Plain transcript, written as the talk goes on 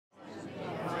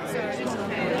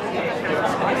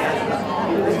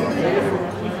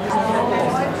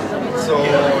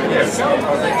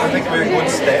we're a good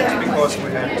step because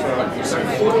we had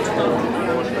support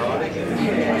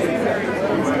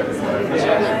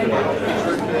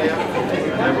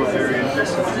they were very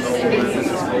interested in all where this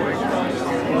is going.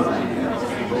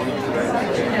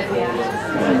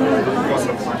 Because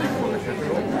of funding for the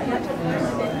capital.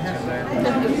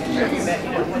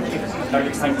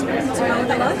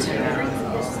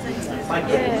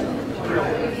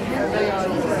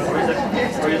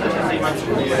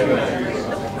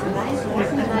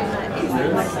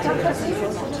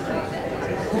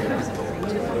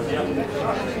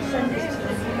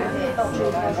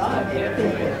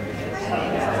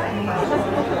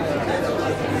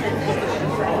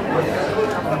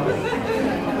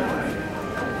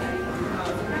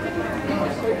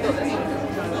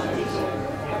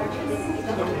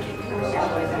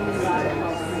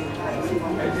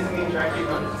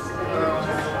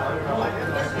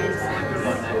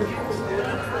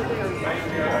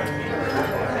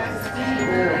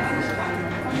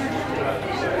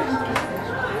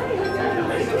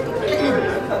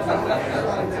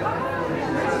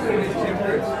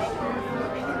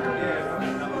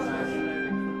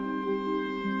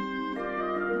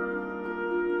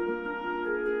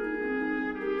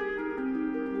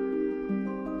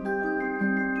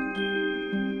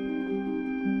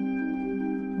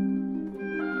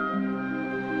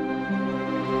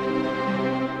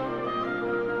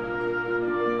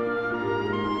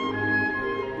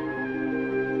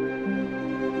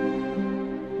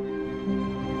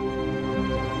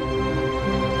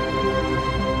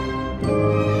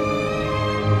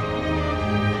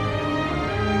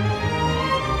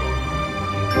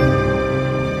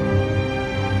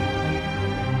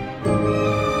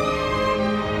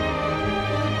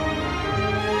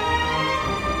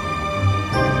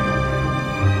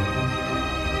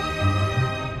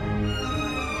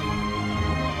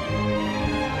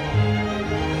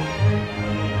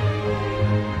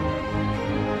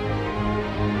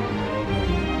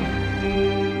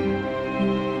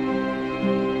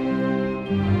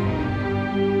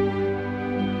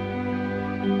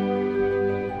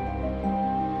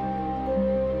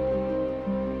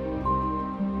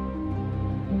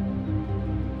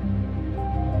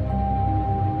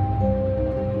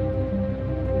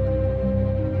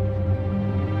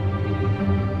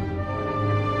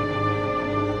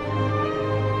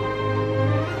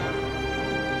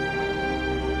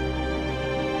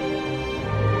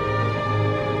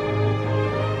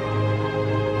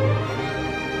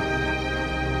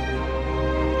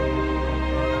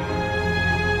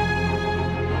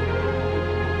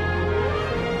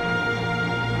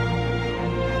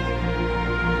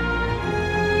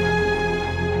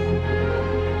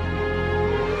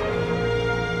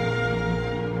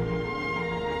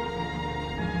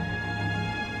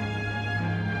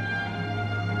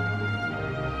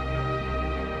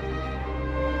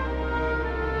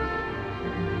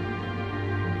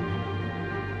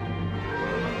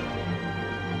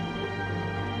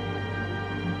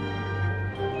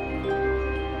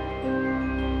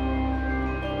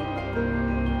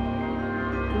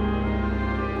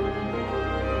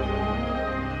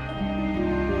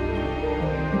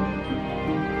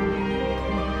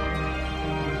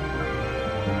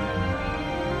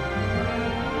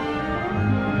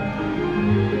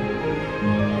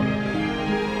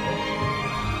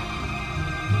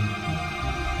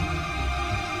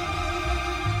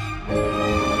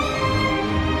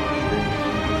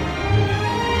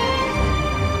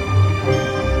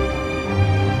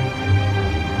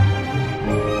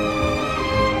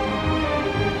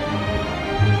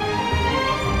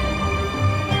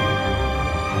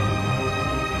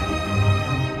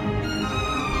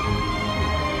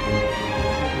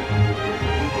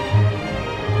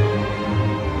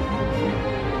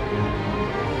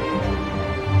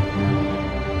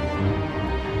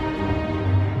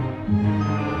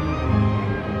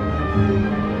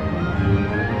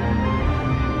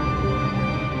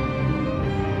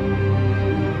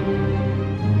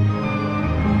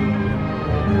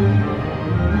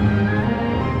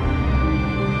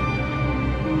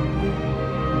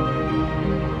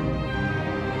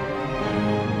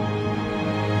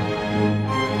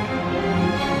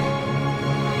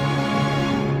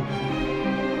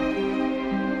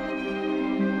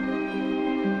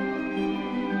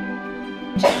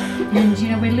 And you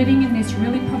know, we're living in this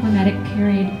really problematic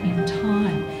period in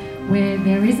time where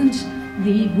there isn't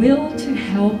the will to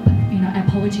help, you know, our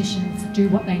politicians do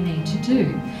what they need to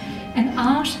do. And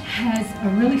art has a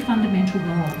really fundamental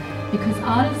role because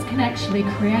artists can actually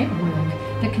create work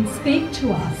that can speak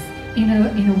to us in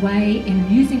a way,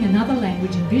 in using another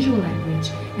language, in visual language,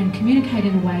 and communicate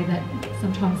in a way that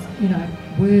sometimes, you know,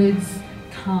 words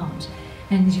can't.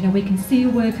 And you know, we can see a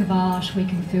work of art, we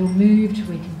can feel moved,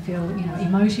 we can feel, you know,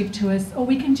 emotive to us, or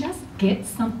we can just get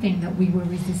something that we were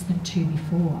resistant to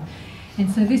before. And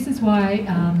so this is why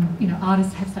you know,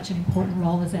 artists have such an important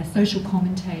role as our social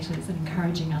commentators and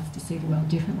encouraging us to see the world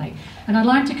differently. And I'd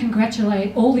like to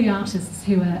congratulate all the artists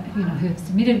who are, you know, who have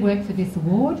submitted work for this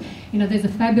award. You know, there's a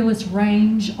fabulous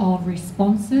range of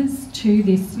responses to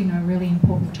this, you know, really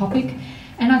important topic.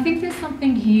 And I think there's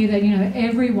something here that, you know,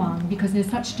 everyone, because there's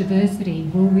such diversity,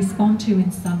 will respond to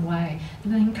in some way.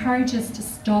 And they encourage us to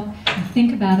stop and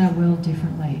think about our world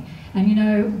differently. And you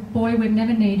know, boy, we've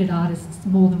never needed artists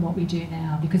more than what we do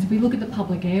now, because if we look at the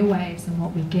public airwaves and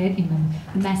what we get in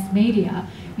the mass media,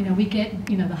 you know, we get,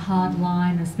 you know, the hard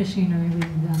line, especially, you know,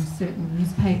 in certain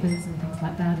newspapers and things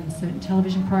like that, and certain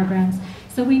television programs.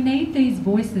 So we need these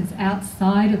voices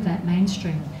outside of that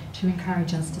mainstream to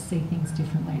encourage us to see things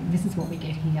differently. And this is what we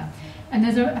get here. And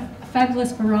there's a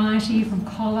fabulous variety from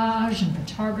collage and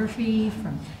photography,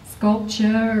 from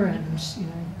sculpture and, you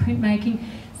know, printmaking.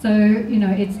 So, you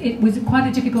know, it was quite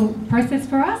a difficult process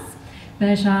for us,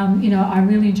 but, you know, I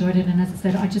really enjoyed it. And as I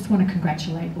said, I just want to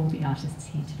congratulate all the artists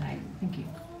here today. Thank you.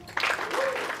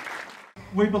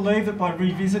 We believe that by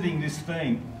revisiting this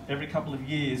theme every couple of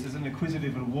years as an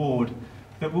acquisitive award,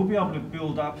 that we'll be able to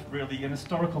build up really an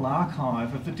historical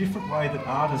archive of the different way that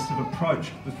artists have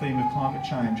approached the theme of climate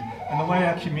change and the way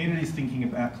our community is thinking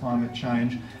about climate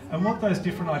change and what those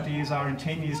different ideas are in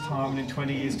 10 years' time and in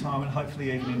 20 years' time and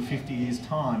hopefully even in 50 years'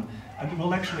 time. And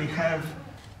we'll actually have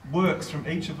works from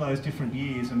each of those different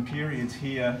years and periods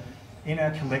here in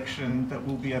our collection that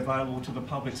will be available to the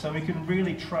public, so we can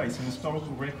really trace an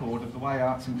historical record of the way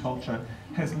arts and culture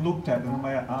has looked at and the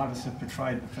way our artists have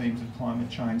portrayed the themes of climate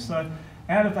change. So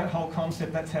out of that whole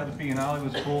concept, that's how the Biennale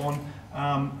was born,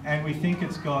 and we think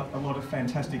it's got a lot of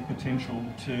fantastic potential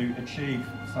to achieve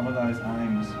some of those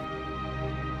aims.